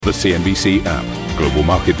The CNBC app. Global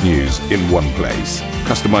market news in one place.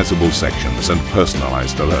 Customizable sections and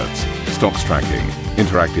personalized alerts. Stocks tracking,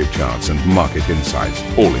 interactive charts and market insights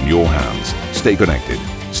all in your hands. Stay connected.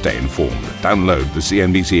 Stay informed. Download the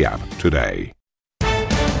CNBC app today.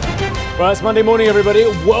 Well, it's Monday morning, everybody.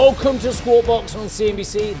 Welcome to Squawk on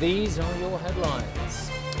CNBC. These are your headlines.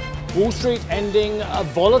 Wall Street ending a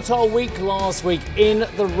volatile week last week in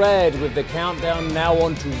the red, with the countdown now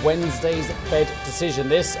on to Wednesday's Fed decision.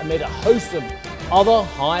 This amid a host of other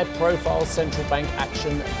high-profile central bank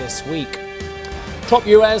action this week. Top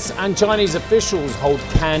US and Chinese officials hold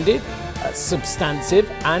candid, substantive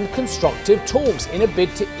and constructive talks in a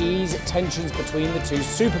bid to ease tensions between the two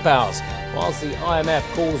superpowers, whilst the IMF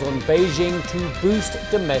calls on Beijing to boost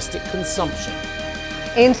domestic consumption.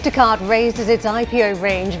 Instacart raises its IPO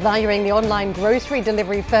range, valuing the online grocery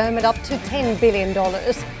delivery firm at up to $10 billion,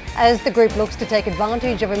 as the group looks to take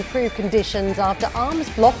advantage of improved conditions after Arm's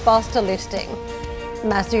blockbuster listing.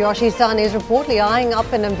 Masayoshi Son is reportedly eyeing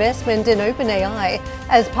up an investment in OpenAI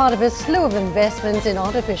as part of a slew of investments in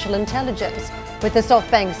artificial intelligence, with the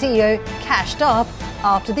SoftBank CEO cashed up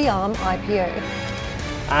after the Arm IPO.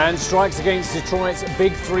 And strikes against Detroit's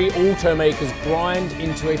big three automakers grind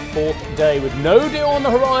into a fourth day, with no deal on the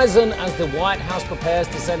horizon as the White House prepares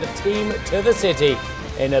to send a team to the city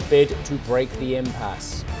in a bid to break the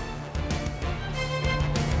impasse.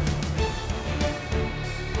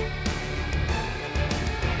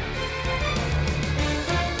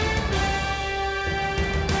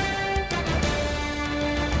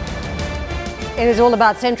 It is all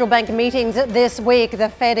about central bank meetings this week, the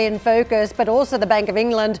Fed in focus, but also the Bank of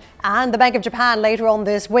England and the Bank of Japan later on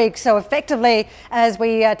this week. So effectively, as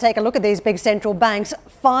we take a look at these big central banks,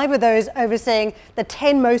 5 of those overseeing the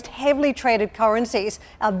 10 most heavily traded currencies.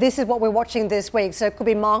 This is what we're watching this week. So it could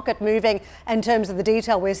be market moving in terms of the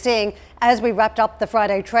detail we're seeing as we wrapped up the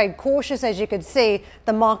Friday trade. Cautious, as you could see,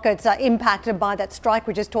 the markets are impacted by that strike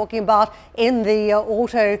we're just talking about in the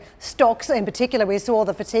auto stocks. In particular, we saw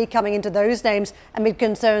the fatigue coming into those names amid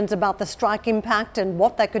concerns about the strike impact and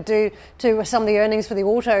what that could do to some of the earnings for the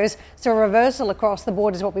autos. So a reversal across the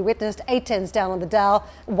board is what we witnessed. 8/10s down on the Dow,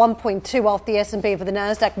 1.2 off the S&P. For the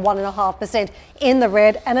Nasdaq, 1.5% in the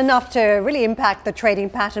red, and enough to really impact the trading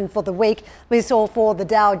pattern for the week. We saw for the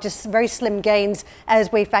Dow just very slim gains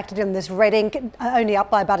as we factored in this red ink, only up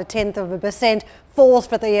by about 1/10%. Falls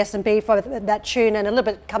for the S&P for that tune, and a little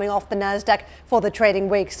bit coming off the Nasdaq for the trading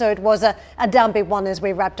week. So it was a downbeat one as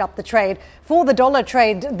we wrapped up the trade. For the dollar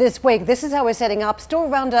trade this week, this is how we're setting up. Still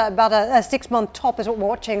around about a 6-month top is what we're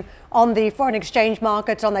watching on the foreign exchange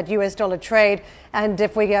markets on that US dollar trade. And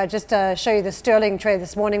if we just show you the sterling trade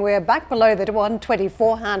this morning, we're back below the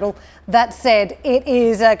 124 handle. That said, it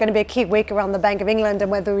is going to be a key week around the Bank of England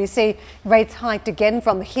and whether we see rates hiked again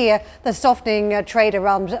from here. The softening trade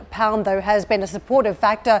around pound, though, has been a supportive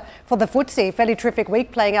factor for the FTSE. Fairly terrific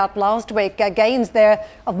week playing out last week. Gains there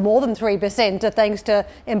of more than 3% thanks to,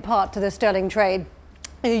 in part, to the sterling trade.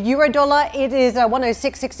 Euro dollar, it is a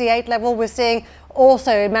 106.68 level. We're seeing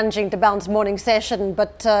also managing to bounce morning session,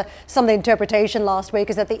 but some of the interpretation last week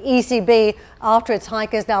is that the ECB, after its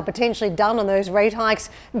hike, is now potentially done on those rate hikes,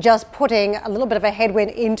 just putting a little bit of a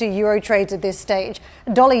headwind into euro trades at this stage.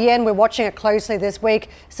 Dollar yen, we're watching it closely this week.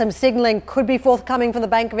 Some signalling could be forthcoming from the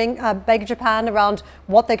Bank of Japan around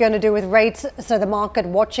what they're going to do with rates, so the market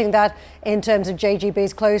watching that in terms of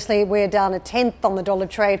JGBs closely. We're down 1/10 on the dollar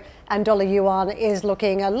trade, and dollar yuan is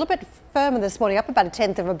looking a little bit firmer this morning, up about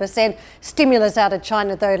 1/10%. Stimulus out of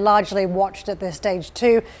China, though, largely watched at this stage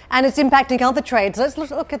too, and it's impacting other trades. Let's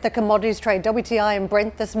look at the commodities trade, WTI and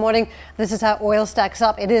Brent this morning. This is how oil stacks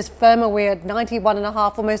up. It is firmer. We're at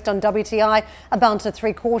 91.5 almost on WTI, a bounce of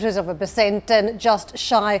 0.75%, and just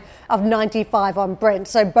shy of 95 on Brent.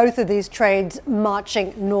 So both of these trades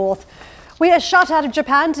marching north. We are shut out of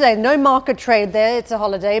Japan today. No market trade there. It's a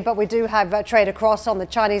holiday, but we do have a trade across on the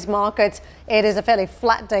Chinese markets. It is a fairly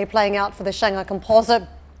flat day playing out for the Shanghai Composite.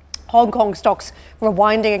 Hong Kong stocks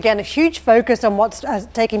rewinding again. A huge focus on what's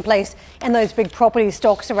taking place in those big property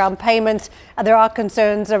stocks around payments. There are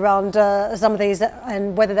concerns around some of these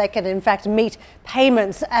and whether they can in fact meet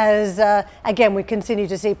payments as, again, we continue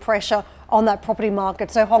to see pressure on that property market.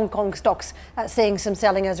 So Hong Kong stocks seeing some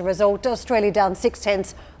selling as a result. Australia down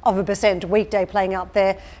 0.6 of a percent weekday playing out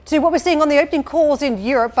there. To what we're seeing on the opening calls in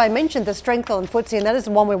Europe, I mentioned the strength on FTSE, and that is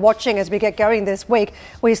the one we're watching as we get going this week.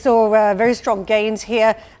 We saw very strong gains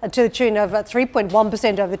here to the tune of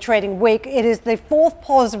 3.1% over the trading week. It is the fourth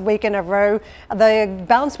positive week in a row. The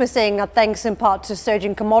bounce we're seeing thanks in part to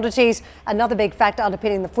surging commodities, another big factor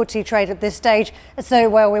underpinning the FTSE trade at this stage. So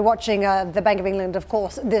we're watching the Bank of England, of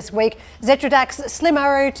course, this week. Xetra DAX, slim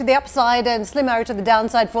arrow to the upside and slim arrow to the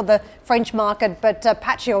downside for the French market, but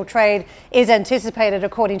patchy old trade is anticipated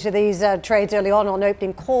according to these trades early on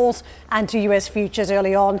opening calls and to US futures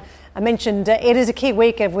early on. I mentioned it is a key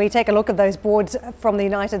week. If we take a look at those boards from the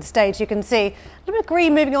United States, you can see a little bit of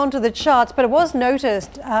green moving on to the charts, but it was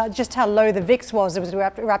noticed just how low the VIX was as we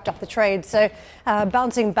wrapped up the trade. So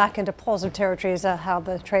bouncing back into positive territory is how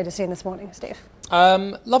the trade is seen this morning, Steve.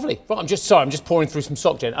 Lovely. Right, I'm just pouring through some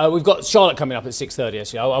stock, Jen. We've got Charlotte coming up at 6:30.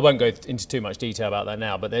 Actually, I won't go into too much detail about that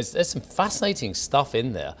now, but there's some fascinating stuff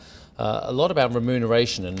in there. A lot about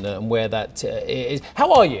remuneration and where that is.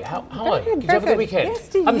 How are you? How are you? Did you have a good weekend?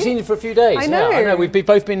 Yes, I haven't seen you for a few days. I know. Yeah, I know. We've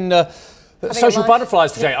both been social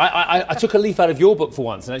butterflies today. I took a leaf out of your book for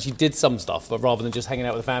once and actually did some stuff, but rather than just hanging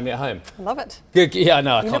out with the family at home. I love it. Good. Yeah,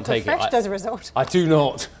 no, I can't look take it. refreshed as a result. I do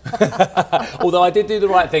not. Although I did do the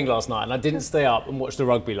right thing last night, and I didn't stay up and watch the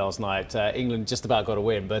rugby last night. England just about got a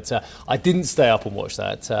win, but I didn't stay up and watch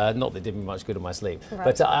that. Not that it did me much good in my sleep. Right.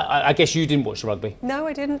 But I guess you didn't watch the rugby. No,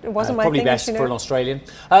 I didn't. It wasn't my probably thing. Probably best for an Australian.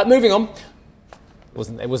 Moving on.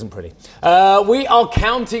 It wasn't pretty. We are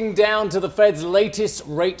counting down to the Fed's latest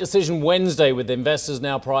rate decision Wednesday, with investors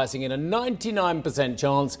now pricing in a 99%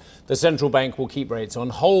 chance the central bank will keep rates on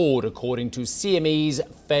hold, according to CME's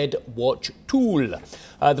Fed Watch tool.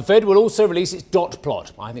 The Fed will also release its dot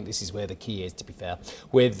plot. I think this is where the key is, to be fair,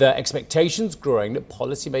 with expectations growing that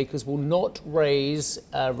policymakers will not raise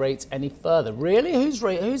rates any further. Really?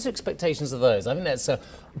 Whose expectations are those? I think that's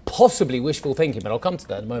possibly wishful thinking, but I'll come to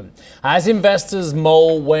that in a moment. As investors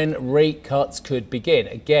mull when rate cuts could begin.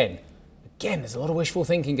 Again, there's a lot of wishful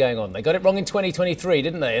thinking going on. They got it wrong in 2023,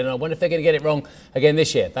 didn't they? And I wonder if they're going to get it wrong again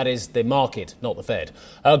this year. That is the market, not the Fed.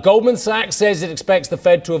 Goldman Sachs says it expects the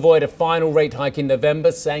Fed to avoid a final rate hike in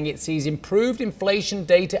November, saying it sees improved inflation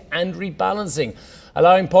data and rebalancing,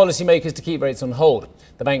 allowing policymakers to keep rates on hold.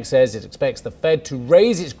 The bank says it expects the Fed to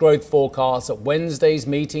raise its growth forecasts at Wednesday's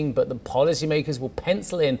meeting, but the policymakers will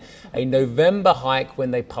pencil in a November hike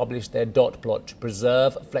when they publish their dot plot to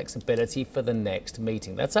preserve flexibility for the next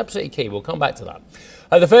meeting. That's absolutely key. We'll come back to that.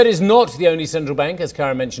 The Fed is not the only central bank, as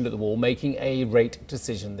Karen mentioned at the wall, making a rate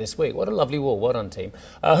decision this week. What a lovely wall. Well done, team.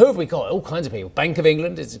 Who have we got? All kinds of people. Bank of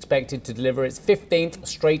England is expected to deliver its 15th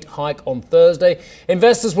straight hike on Thursday.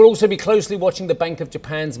 Investors will also be closely watching the Bank of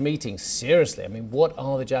Japan's meeting. Seriously, I mean, what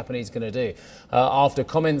are the Japanese going to do? After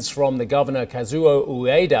comments from the governor, Kazuo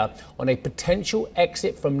Ueda, on a potential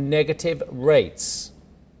exit from negative rates.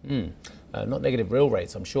 Not negative real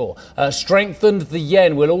rates, I'm sure. Strengthened the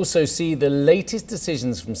yen. We'll also see the latest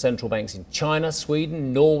decisions from central banks in China,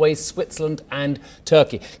 Sweden, Norway, Switzerland and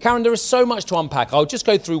Turkey. Karen, there is so much to unpack. I'll just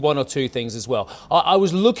go through one or two things as well. I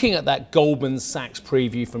was looking at that Goldman Sachs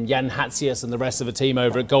preview from Jan Hatzius and the rest of the team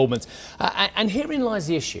over at Goldman's. And herein lies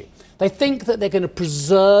the issue. They think that they're going to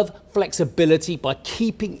preserve flexibility by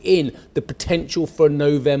keeping in the potential for a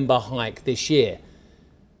November hike this year.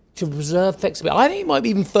 To preserve flexibility. I think it might be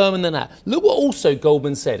even firmer than that. Look what also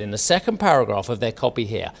Goldman said in the second paragraph of their copy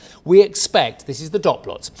here. We expect, this is the dot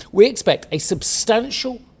plots, we expect a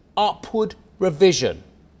substantial upward revision.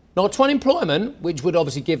 Not to unemployment, which would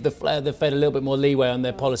obviously give the Fed a little bit more leeway on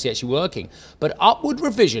their policy actually working, but upward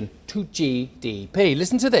revision to GDP.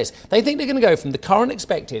 Listen to this. They think they're going to go from the current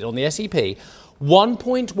expected on the SEP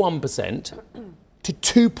 1.1% to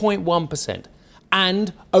 2.1%.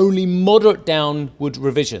 And only moderate downward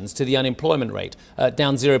revisions to the unemployment rate,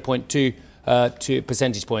 down 0.2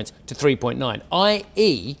 percentage points to 3.9,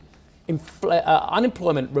 i.e.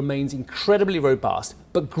 Unemployment remains incredibly robust,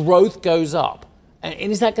 but growth goes up.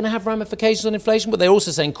 And is that going to have ramifications on inflation? But they're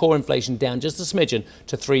also saying core inflation down just a smidgen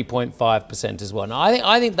to 3.5% as well. Now,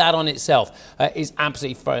 I think that on itself is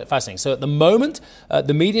absolutely fascinating. So at the moment,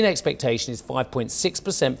 the median expectation is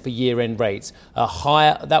 5.6% for year-end rates.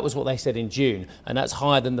 Higher, that was what they said in June, and that's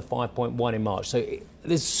higher than the 5.1 in March. So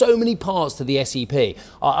there's so many parts to the SEP.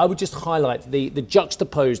 I would just highlight the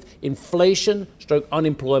juxtaposed inflation, stroke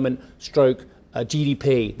unemployment, stroke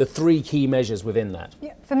GDP, the three key measures within that.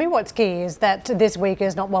 Yeah. For me, what's key is that this week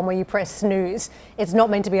is not one where you press snooze. It's not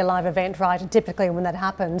meant to be a live event, right? And typically when that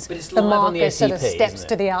happens, the market SEP, sort of steps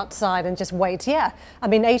to the outside and just waits. Yeah, I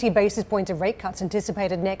mean, 80 basis points of rate cuts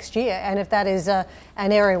anticipated next year. And if that is an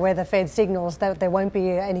area where the Fed signals that there won't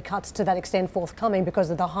be any cuts to that extent forthcoming because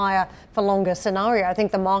of the higher for longer scenario, I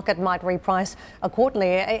think the market might reprice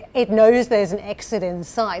accordingly. It knows there's an exit in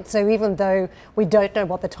sight. So even though we don't know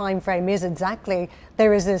what the time frame is exactly,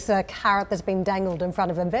 there is this carrot that's been dangled in front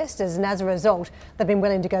of investors, and as a result, they've been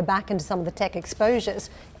willing to go back into some of the tech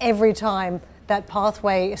exposures. Every time that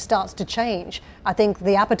pathway starts to change, I think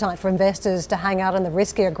the appetite for investors to hang out in the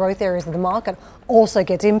riskier growth areas of the market also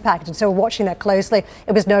gets impacted. So we're watching that closely.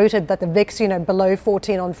 It was noted that the VIX, below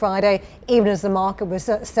 14 on Friday, even as the market was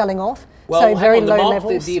selling off. Well, so very low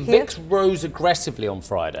levels. The VIX rose aggressively on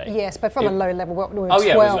Friday. Yes, but from a low level. We're 12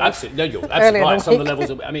 it was absolutely. No, you're absolutely right. Some of the week.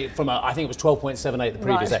 levels. I mean, I think it was 12.78 the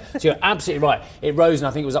previous day. So you're absolutely right. It rose, and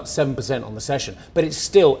I think it was up 7% on the session. But it's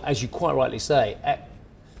still, as you quite rightly say.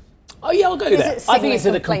 I'll go there. I think it's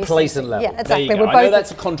at a complacent level. Yeah, exactly. There you go. I know that's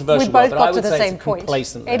a controversial word, but I would say it's a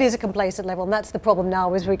complacent level. It is a complacent level, and that's the problem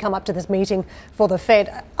now as we come up to this meeting for the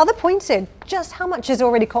Fed. Other points in, just how much is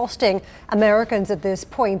already costing Americans at this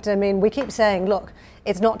point? I mean, we keep saying, look,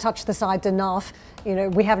 it's not touched the sides enough.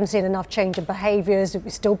 We haven't seen enough change in behaviours. We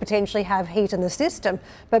still potentially have heat in the system.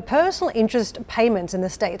 But personal interest payments in the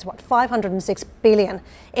States, $506 billion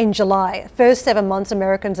in July. First 7 months,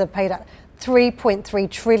 Americans have paid out $3.3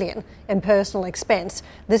 trillion in personal expense.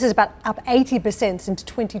 This is about up 80% since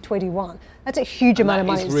 2021. That's a huge amount of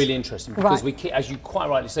money. It's really interesting because we keep, as you quite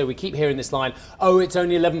rightly say, we keep hearing this line, it's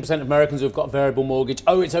only 11% of Americans who've got a variable mortgage.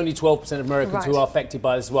 It's only 12% of Americans who are affected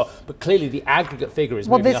by this as well. But clearly the aggregate figure is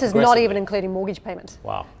moving up this is not even including mortgage payments.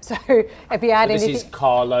 Wow. So if you add anything... This is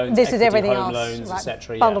car loans, this is everything home else, loans,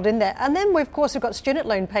 etc. Bundled in there. And then, of course, we've got student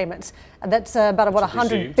loan payments. That's about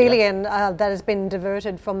 $100 billion that has been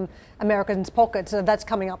diverted from Americans' pockets. So that's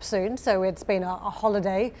coming up soon. So it's been a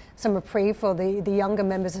holiday, some reprieve for the younger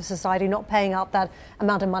members of society not paying out that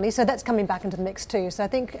amount of money. So that's coming back into the mix too. So I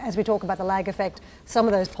think as we talk about the lag effect, some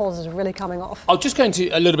of those positives are really coming off. I'll just go into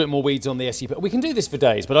a little bit more weeds on the SEP. We can do this for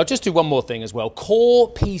days, but I'll just do one more thing as well.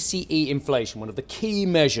 Core PCE inflation, one of the key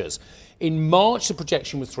measures. In March, the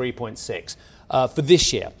projection was 3.6. For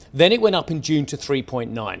this year. Then it went up in June to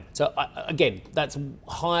 3.9. So again, that's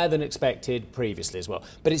higher than expected previously as well.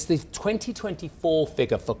 But it's the 2024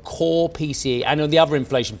 figure for core PCE and on the other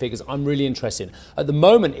inflation figures I'm really interested in. At the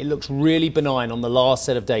moment, it looks really benign on the last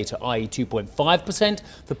set of data, i.e. 2.5%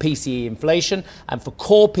 for PCE inflation and for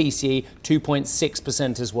core PCE,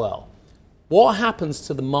 2.6% as well. What happens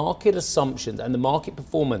to the market assumptions and the market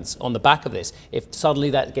performance on the back of this if suddenly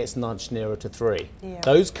that gets nudged nearer to 3? Yeah.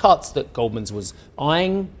 Those cuts that Goldman's was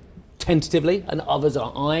eyeing tentatively and others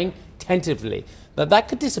are eyeing tentatively, but that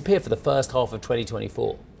could disappear for the first half of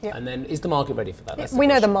 2024. Yep. And then is the market ready for that? We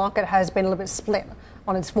know the market has been a little bit split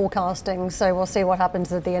on its forecasting, so we'll see what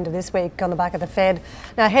happens at the end of this week on the back of the Fed.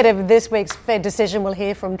 Now, ahead of this week's Fed decision, we'll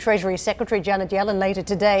hear from Treasury Secretary Janet Yellen later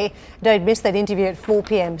today. Don't miss that interview at 4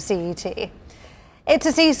 p.m. CET. It's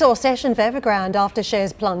a seesaw session for Evergrande after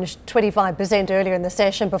shares plunged 25% earlier in the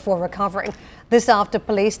session before recovering. This after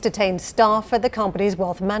police detained staff at the company's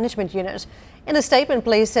wealth management unit. In a statement,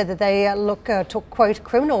 police said that they took, quote,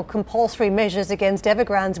 criminal compulsory measures against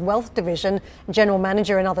Evergrande's wealth division, general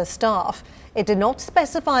manager and other staff. It did not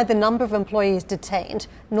specify the number of employees detained,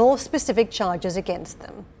 nor specific charges against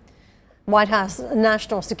them. White House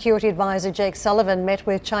National Security Advisor Jake Sullivan met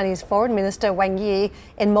with Chinese Foreign Minister Wang Yi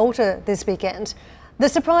in Malta this weekend. The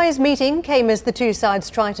surprise meeting came as the two sides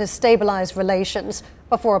try to stabilise relations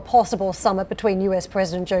before a possible summit between US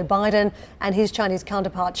President Joe Biden and his Chinese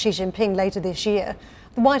counterpart Xi Jinping later this year.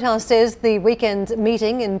 The White House says the weekend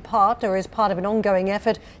meeting is part of an ongoing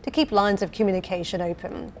effort to keep lines of communication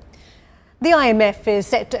open. The IMF is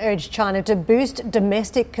set to urge China to boost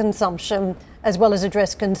domestic consumption as well as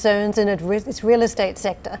address concerns in its real estate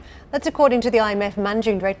sector. That's according to the IMF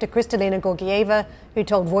Managing Director Kristalina Georgieva, who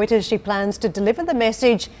told Reuters she plans to deliver the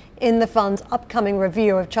message in the fund's upcoming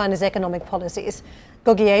review of China's economic policies.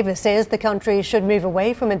 Georgieva says the country should move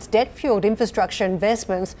away from its debt-fueled infrastructure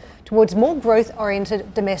investments towards more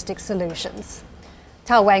growth-oriented domestic solutions.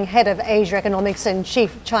 Tao Wang, head of Asia Economics and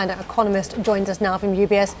chief China economist, joins us now from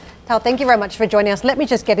UBS. Tao, thank you very much for joining us. Let me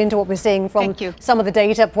just get into what we're seeing from some of the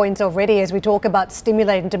data points already as we talk about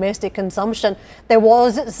stimulating domestic consumption. There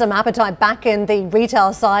was some appetite back in the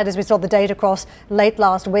retail side as we saw the data across late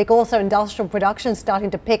last week. Also, industrial production starting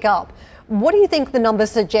to pick up. What do you think the numbers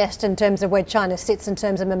suggest in terms of where China sits in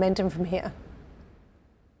terms of momentum from here?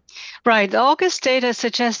 Right. The August data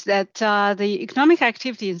suggests that the economic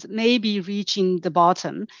activities may be reaching the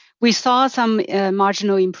bottom. We saw some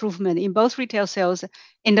marginal improvement in both retail sales,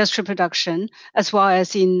 industrial production, as well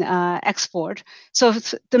as in export. So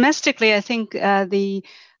domestically, I think the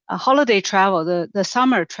holiday travel, the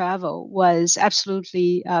summer travel was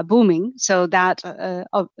absolutely booming. So that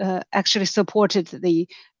actually supported the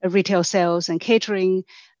retail sales and catering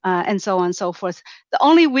and so on and so forth. The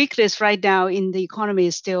only weakness right now in the economy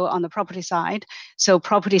is still on the property side. So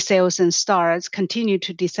property sales and starts continue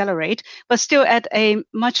to decelerate, but still at a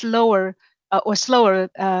much lower or slower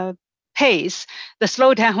pace. The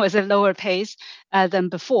slowdown was a lower pace than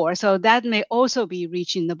before. So that may also be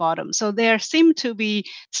reaching the bottom. So there seem to be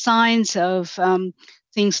signs of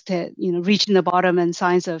things that, reaching the bottom and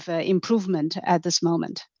signs of improvement at this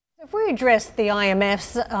moment. If we address the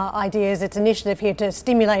IMF's ideas, its initiative here to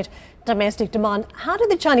stimulate domestic demand, how do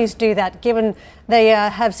the Chinese do that, given they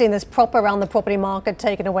have seen this prop around the property market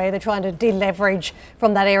taken away? They're trying to deleverage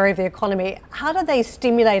from that area of the economy. How do they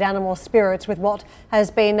stimulate animal spirits with what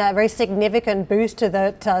has been a very significant boost to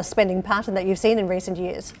the spending pattern that you've seen in recent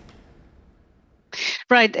years?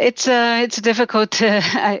 Right. It's a difficult,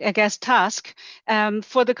 I guess, task.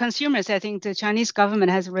 For the consumers, I think the Chinese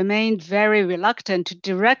government has remained very reluctant to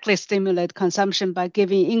directly stimulate consumption by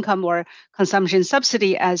giving income or consumption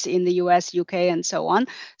subsidy, as in the US, UK, and so on.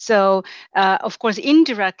 So, of course,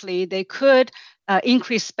 indirectly, they could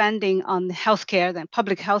increase spending on healthcare, then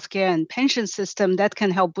public healthcare and pension system that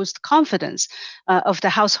can help boost confidence of the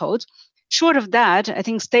household. Short of that, I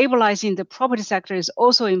think stabilizing the property sector is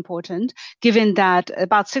also important, given that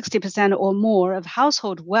about 60% or more of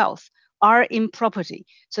household wealth are in property.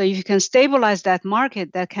 So if you can stabilize that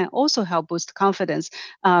market, that can also help boost confidence.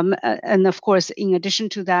 And of course, in addition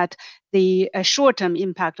to that, the short-term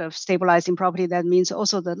impact of stabilizing property, that means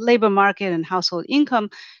also the labor market and household income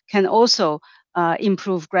can also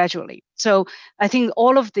improve gradually. So I think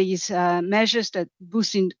all of these measures that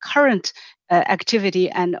boosting current activity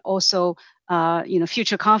and also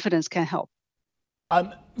future confidence can help.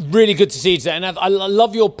 Really good to see you today. And I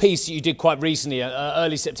love your piece that you did quite recently,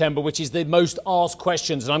 early September, which is the most asked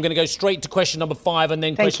questions. And I'm going to go straight to question number 5 and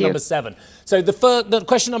then question number 7. So the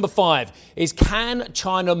question number 5 is, can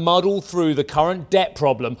China muddle through the current debt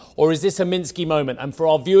problem, or is this a Minsky moment? And for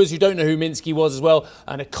our viewers who don't know who Minsky was as well,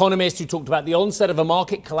 an economist who talked about the onset of a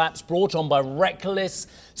market collapse brought on by reckless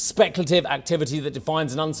speculative activity that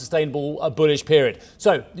defines an unsustainable bullish period.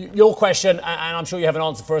 So your question, and I'm sure you have an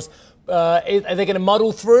answer for us, are they going to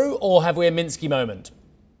muddle through, or have we a Minsky moment?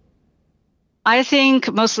 I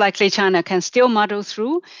think most likely China can still muddle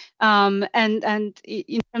through. And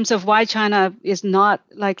in terms of why China is not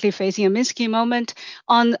likely facing a Minsky moment,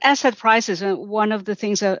 on asset prices, one of the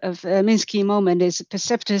things of a Minsky moment is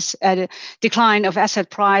precipitous decline of asset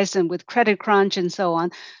price, and with credit crunch and so on.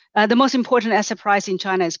 The most important asset price in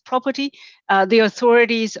China is property. The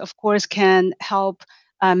authorities, of course, can help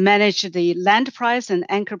manage the land price and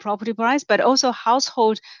anchor property price, but also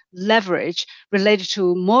household leverage related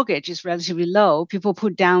to mortgage is relatively low. People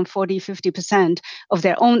put down 40, 50% of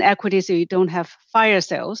their own equity, so you don't have fire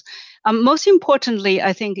sales. Most importantly,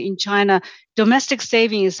 I think in China, domestic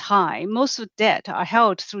saving is high. Most of debt are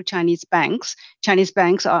held through Chinese banks. Chinese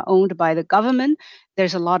banks are owned by the government.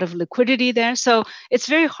 There's a lot of liquidity there. So it's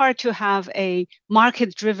very hard to have a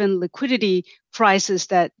market-driven liquidity crisis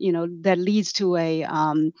that leads to a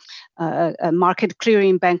market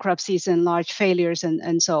clearing bankruptcies and large failures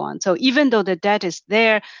and so on. So even though the debt is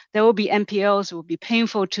there will be NPLs. It will be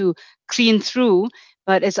painful to clean through,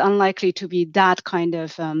 but it's unlikely to be that kind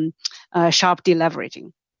of sharp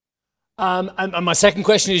deleveraging. And my second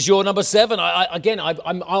question is your number 7.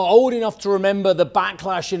 I'm old enough to remember the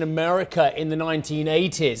backlash in America in the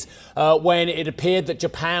 1980s when it appeared that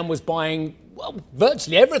Japan was buying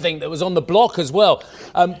virtually everything that was on the block as well.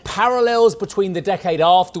 Parallels between the decade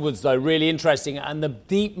afterwards, though, really interesting, and the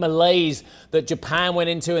deep malaise that Japan went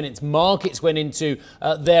into and its markets went into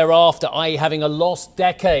thereafter, i.e. having a lost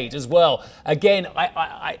decade as well. Again,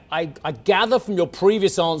 I gather from your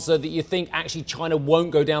previous answer that you think actually China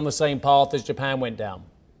won't go down the same path as Japan went down.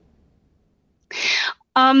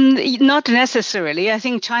 Not necessarily. I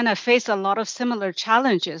think China faced a lot of similar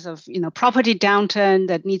challenges of, property downturn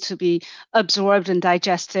that needs to be absorbed and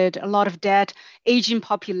digested, a lot of debt, aging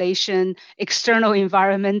population, external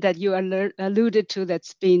environment that you alluded to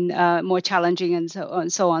that's been more challenging, and so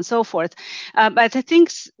on and so forth. But I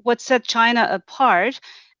think what set China apart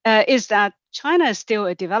is that China is still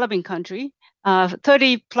a developing country.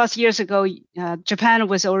 30 plus years ago, Japan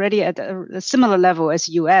was already at a similar level as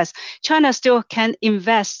US. China still can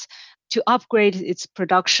invest to upgrade its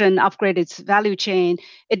production, upgrade its value chain.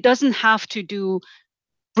 It doesn't have to do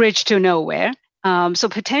bridge to nowhere. So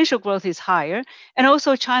potential growth is higher. And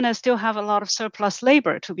also China still have a lot of surplus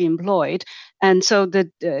labor to be employed. And so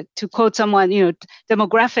to quote someone,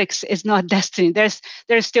 demographics is not destiny. There's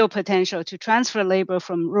still potential to transfer labor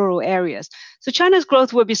from rural areas. So China's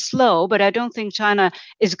growth will be slow, but I don't think China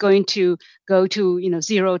is going to go to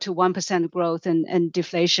 0 to 1% growth and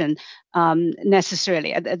deflation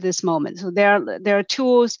necessarily at this moment. So there are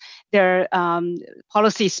tools, there are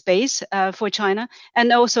policy space for China.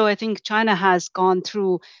 And also I think China has gone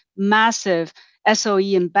through massive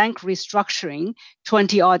SOE and bank restructuring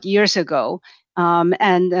 20 odd years ago.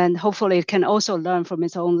 And hopefully it can also learn from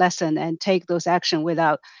its own lesson and take those action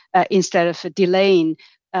without, instead of delaying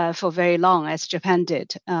for very long as Japan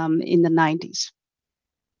did in the 90s.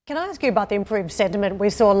 Can I ask you about the improved sentiment we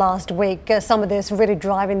saw last week? Some of this really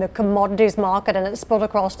driving the commodities market, and it spilled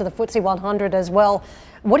across to the FTSE 100 as well.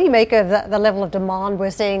 What do you make of the level of demand we're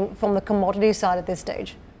seeing from the commodity side at this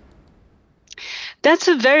stage? That's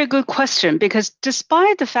a very good question, because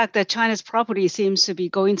despite the fact that China's property seems to be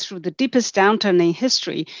going through the deepest downturn in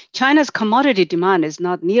history, China's commodity demand is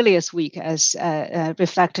not nearly as weak as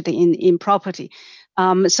reflected in property.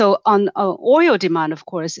 So on oil demand, of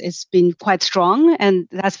course, it's been quite strong, and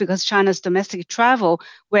that's because China's domestic travel,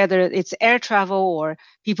 whether it's air travel or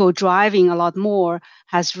people driving a lot more,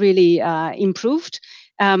 has really improved.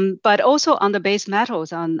 But also on the base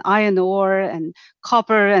metals, on iron ore and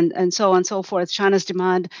copper and so on and so forth, China's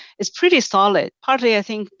demand is pretty solid, partly, I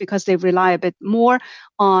think, because they rely a bit more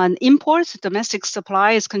on imports. Domestic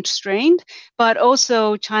supply is constrained, but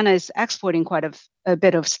also China is exporting quite a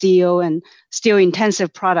bit of steel and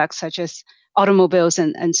steel-intensive products such as automobiles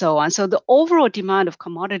and so on. So the overall demand of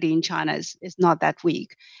commodity in China is not that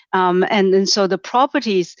weak. And so the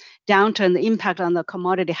properties downturn, the impact on the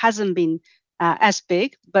commodity hasn't been as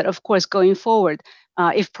big, but of course, going forward,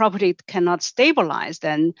 if property cannot stabilize,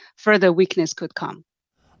 then further weakness could come.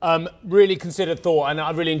 Really considered thought, and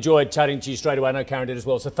I really enjoyed chatting to you straight away. I know Karen did as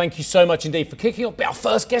well. So thank you so much indeed for kicking off our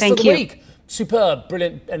first guest of the week. Superb,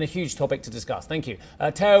 brilliant, and a huge topic to discuss. Thank you.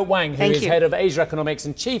 Tao Wang, who is head of Asia Economics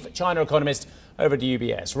and chief China economist over at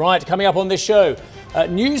UBS. Right, coming up on this show,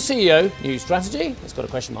 new CEO, new strategy, it's got a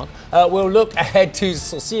question mark. We'll look ahead to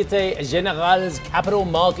Societe Generale's Capital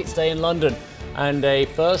Markets Day in London, and a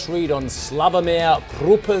first read on Slavomir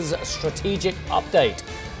Krupa's strategic update.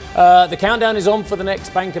 The countdown is on for the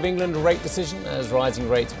next Bank of England rate decision, as rising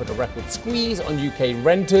rates put a record squeeze on UK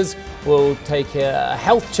renters. We'll take a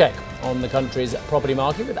health check on the country's property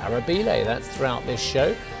market with Arabile. That's throughout this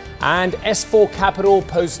show. And S4 Capital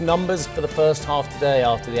posts numbers for the first half today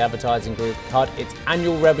after the advertising group cut its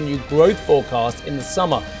annual revenue growth forecast in the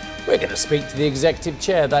summer. We're going to speak to the executive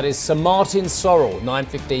chair, that is Sir Martin Sorrell,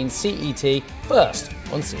 9:15 CET, first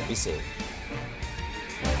on CNBC.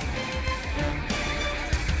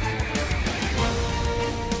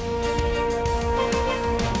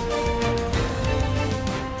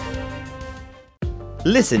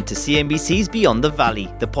 Listen to CNBC's Beyond the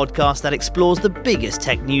Valley, the podcast that explores the biggest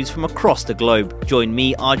tech news from across the globe. Join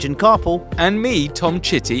me, Arjun Karpal. And me, Tom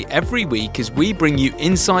Chitty, every week as we bring you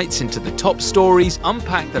insights into the top stories,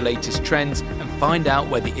 unpack the latest trends, and find out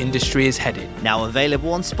where the industry is headed. Now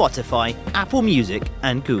available on Spotify, Apple Music,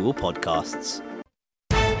 and Google Podcasts.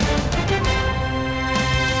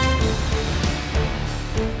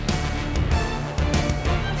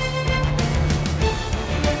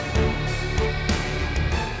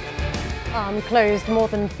 Closed more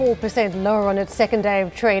than 4% lower on its second day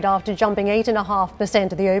of trade after jumping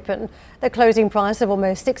 8.5% at the open. The closing price of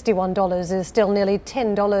almost $61 is still nearly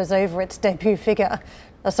 $10 over its debut figure.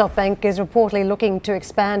 SoftBank is reportedly looking to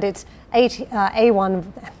expand its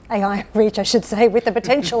AI reach, with the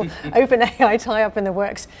potential OpenAI tie-up in the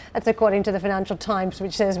works. That's according to the Financial Times,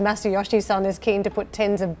 which says Masayoshi Son is keen to put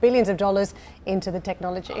tens of billions of dollars into the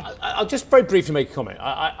technology. I'll just very briefly make a comment.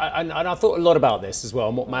 I thought a lot about this as well,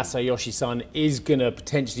 and what Masayoshi Son is going to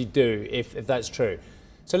potentially do if that's true.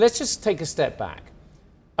 So let's just take a step back.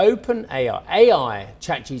 OpenAI, AI,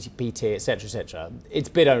 ChatGPT, etc., it's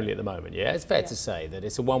bid only at the moment, yeah? It's fair to say that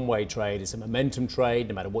it's a one-way trade, it's a momentum trade.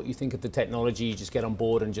 No matter what you think of the technology, you just get on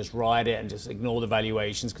board and just ride it and just ignore the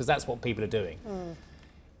valuations, because that's what people are doing.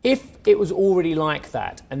 If it was already like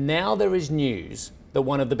that, and now there is news that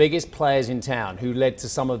one of the biggest players in town, who led to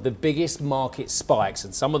some of the biggest market spikes,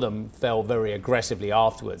 and some of them fell very aggressively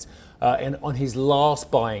afterwards, on his last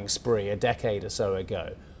buying spree a decade or so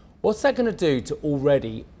ago, what's that going to do to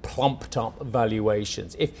already plumped up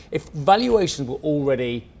valuations? If valuations were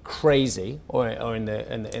already crazy, or in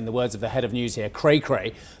the words of the head of news here,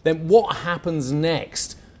 cray-cray, then what happens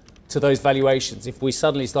next to those valuations if we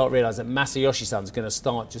suddenly start realising that Masayoshi-san's going to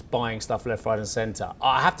start just buying stuff left, right and centre?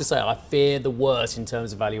 I have to say, I fear the worst in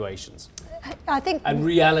terms of valuations. I think... And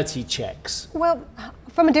reality checks. Well,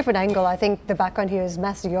 from a different angle, I think the background here is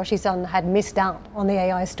Masayoshi-san had missed out on the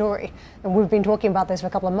AI story. And we've been talking about this for a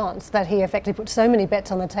couple of months, that he effectively put so many bets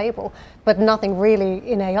on the table, but nothing really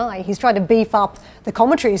in AI. He's tried to beef up the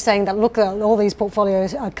commentary saying that, look, all these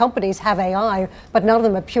portfolios companies have AI, but none of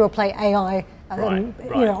them are pure play AI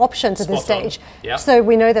options at this stage. Yep. So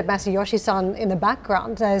we know that Masayoshi-san in the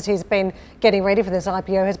background, as he's been getting ready for this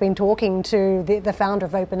IPO, has been talking to the founder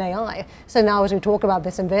of OpenAI. So now as we talk about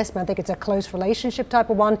this investment, I think it's a close relationship type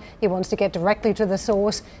of one. He wants to get directly to the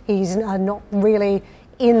source. He's not really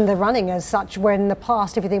in the running as such, where in the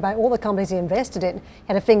past, if you think about all the companies he invested in, he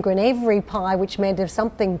had a finger in every pie, which meant if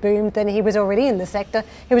something boomed, then he was already in the sector.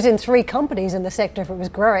 He was in 3 companies in the sector if it was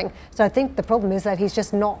growing. So I think the problem is that he's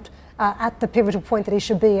just not at the pivotal point that he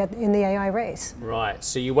should be in the AI race. Right,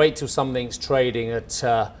 so you wait till something's trading at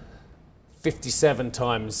 57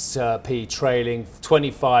 times P trailing,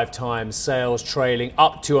 25 times sales trailing,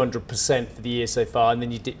 up 200% for the year so far, and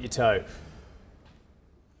then you dip your toe.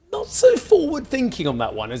 Not so forward thinking on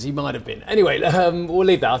that one as he might have been. Anyway, we'll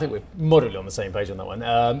leave that. I think we're moderately on the same page on that one.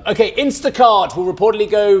 Okay, Instacart will reportedly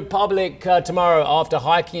go public tomorrow after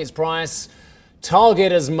hiking its price.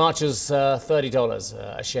 Target as much as $30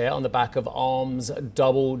 a share on the back of Arm's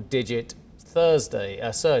double-digit surge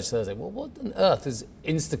Thursday. Well, what on earth has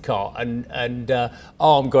Instacart and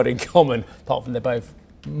Arm got in common, apart from they're both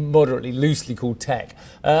moderately loosely called tech?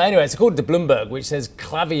 Anyway, it's according to Bloomberg, which says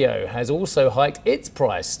Klaviyo has also hiked its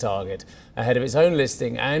price target ahead of its own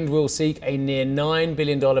listing and will seek a near $9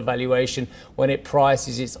 billion valuation when it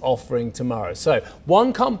prices its offering tomorrow. So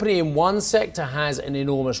one company in one sector has an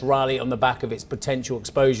enormous rally on the back of its potential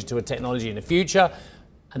exposure to a technology in the future,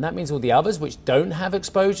 and that means all the others which don't have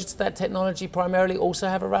exposure to that technology primarily also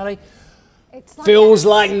have a rally. Feels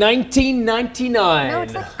like 1999. No,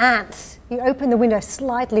 it's like ants. You open the window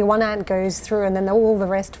slightly, one ant goes through, and then all the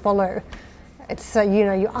rest follow. It's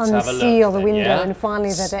you unseal the window, and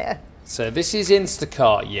finally they're there. So this is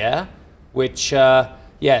Instacart, which net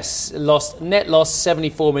loss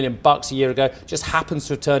 $74 million a year ago. Just happens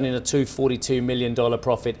to have turned in a $242 million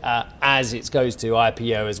profit as it goes to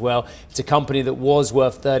IPO as well. It's a company that was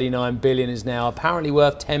worth $39 billion, is now apparently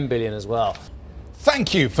worth $10 billion as well.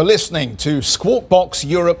 Thank you for listening to Squawk Box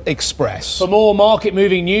Europe Express. For more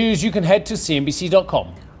market-moving news, you can head to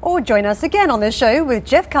cnbc.com. Or join us again on the show with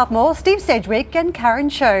Jeff Cutmore, Steve Sedgwick and Karen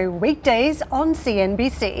Cho, weekdays on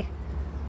CNBC.